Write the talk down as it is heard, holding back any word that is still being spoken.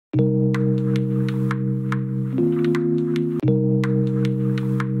At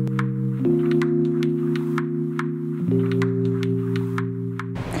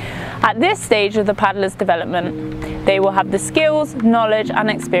this stage of the paddler's development, they will have the skills, knowledge and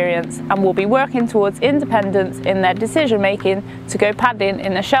experience and will be working towards independence in their decision making to go paddling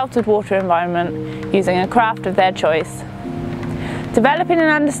in a sheltered water environment using a craft of their choice. Developing an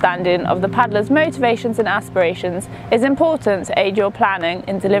understanding of the paddler's motivations and aspirations is important to aid your planning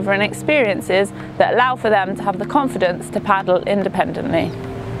in delivering experiences that allow for them to have the confidence to paddle independently.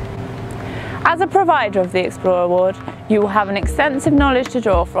 As a provider of the Explorer Award, you will have an extensive knowledge to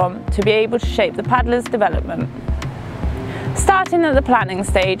draw from to be able to shape the paddler's development. Starting at the planning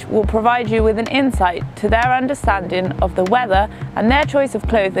stage will provide you with an insight to their understanding of the weather and their choice of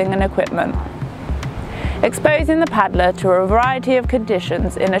clothing and equipment. Exposing the paddler to a variety of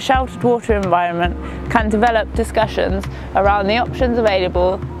conditions in a sheltered water environment can develop discussions around the options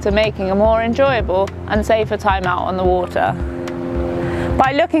available to making a more enjoyable and safer time out on the water.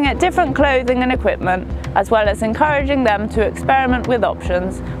 By looking at different clothing and equipment, as well as encouraging them to experiment with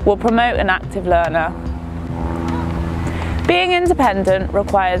options, will promote an active learner. Being independent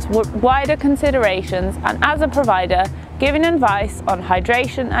requires wider considerations, and as a provider, giving advice on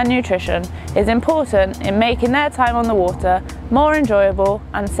hydration and nutrition is important in making their time on the water more enjoyable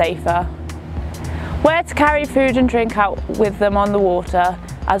and safer. Where to carry food and drink out with them on the water,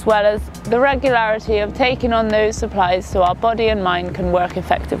 as well as the regularity of taking on those supplies so our body and mind can work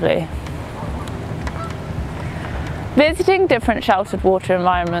effectively. Visiting different sheltered water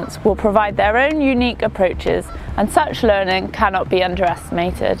environments will provide their own unique approaches, and such learning cannot be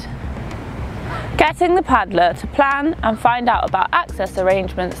underestimated. Getting the paddler to plan and find out about access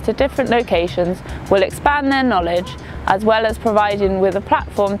arrangements to different locations will expand their knowledge, as well as providing with a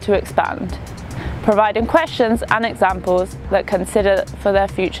platform to expand, providing questions and examples that consider for their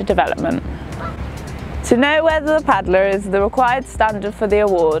future development. To know whether the paddler is the required standard for the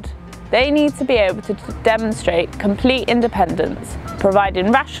award, they need to be able to demonstrate complete independence,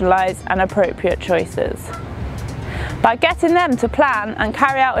 providing rationalised and appropriate choices. By getting them to plan and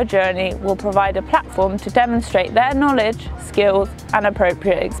carry out a journey will provide a platform to demonstrate their knowledge, skills and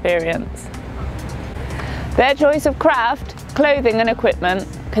appropriate experience. Their choice of craft, clothing and equipment,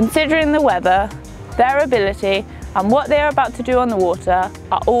 considering the weather, their ability and what they are about to do on the water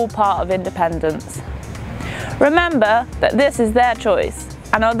are all part of independence. Remember that this is their choice,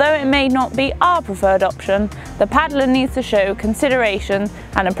 and although it may not be our preferred option, the paddler needs to show consideration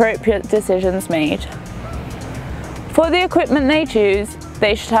and appropriate decisions made. For the equipment they choose,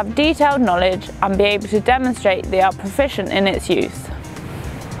 they should have detailed knowledge and be able to demonstrate they are proficient in its use.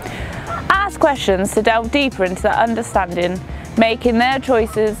 Ask questions to delve deeper into their understanding, making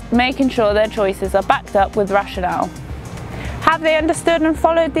sure their choices are backed up with rationale. Have they understood and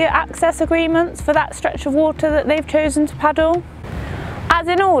followed the access agreements for that stretch of water that they've chosen to paddle? As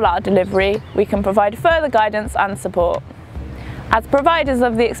in all our delivery, we can provide further guidance and support. As providers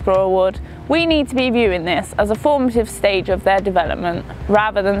of the Explorer Award, we need to be viewing this as a formative stage of their development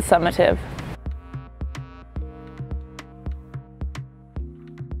rather than summative.